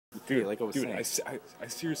Dude, like I was dude, saying. I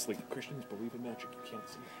seriously, Christians believe in magic. You can't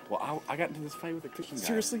see. Well, I got into this fight with a Christian guy.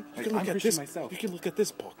 Seriously, you Like, can look I'm at Christian this. myself. You can look at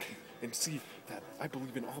this book and see that I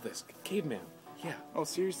believe in all this. Caveman. Yeah. Oh,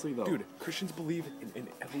 seriously though, Dude, Christians believe in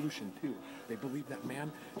evolution too. They believe that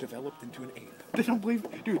man developed into an ape. they don't believe.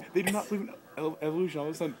 Dude, they do not believe in evolution. All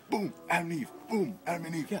of a sudden, boom, Adam and Eve. Boom, Adam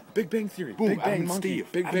and Eve. Yeah, Big Bang Theory. Boom, Big Bang Adam and Monkey.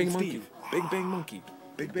 Steve. Big Adam Bang and Monkey. Steve. Big Bang Monkey.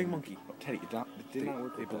 Big Bang Monkey. Teddy, it did not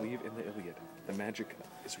work. They like that. believe in the Iliad. The magic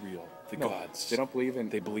is real. The No, gods. they don't believe in.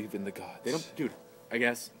 They believe in the gods. They don't, dude. I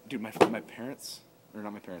guess, dude. My parents, or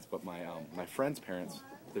not my parents, but my friends' parents.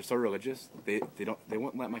 They're so religious. They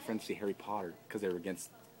won't let my friends see Harry Potter because they were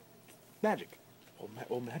against magic.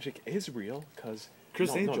 Well, magic is real because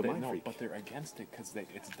Chris Angel, mind no, freak. but they're against it because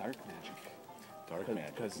it's dark magic. Dark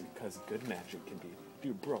magic. Because good magic can be.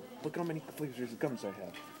 Dude, bro, look how many flavors of gums I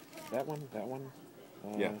have. That one.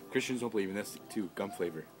 Yeah, Christians don't believe in this too. Gum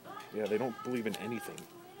flavor. Yeah, they don't believe in anything.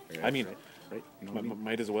 Right, I mean, right? You know what I mean?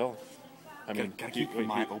 might as well. I mean, Gotta keep your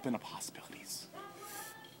mind open to possibilities.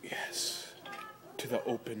 Yes, to the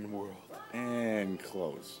open world. And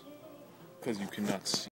close. Because you cannot see.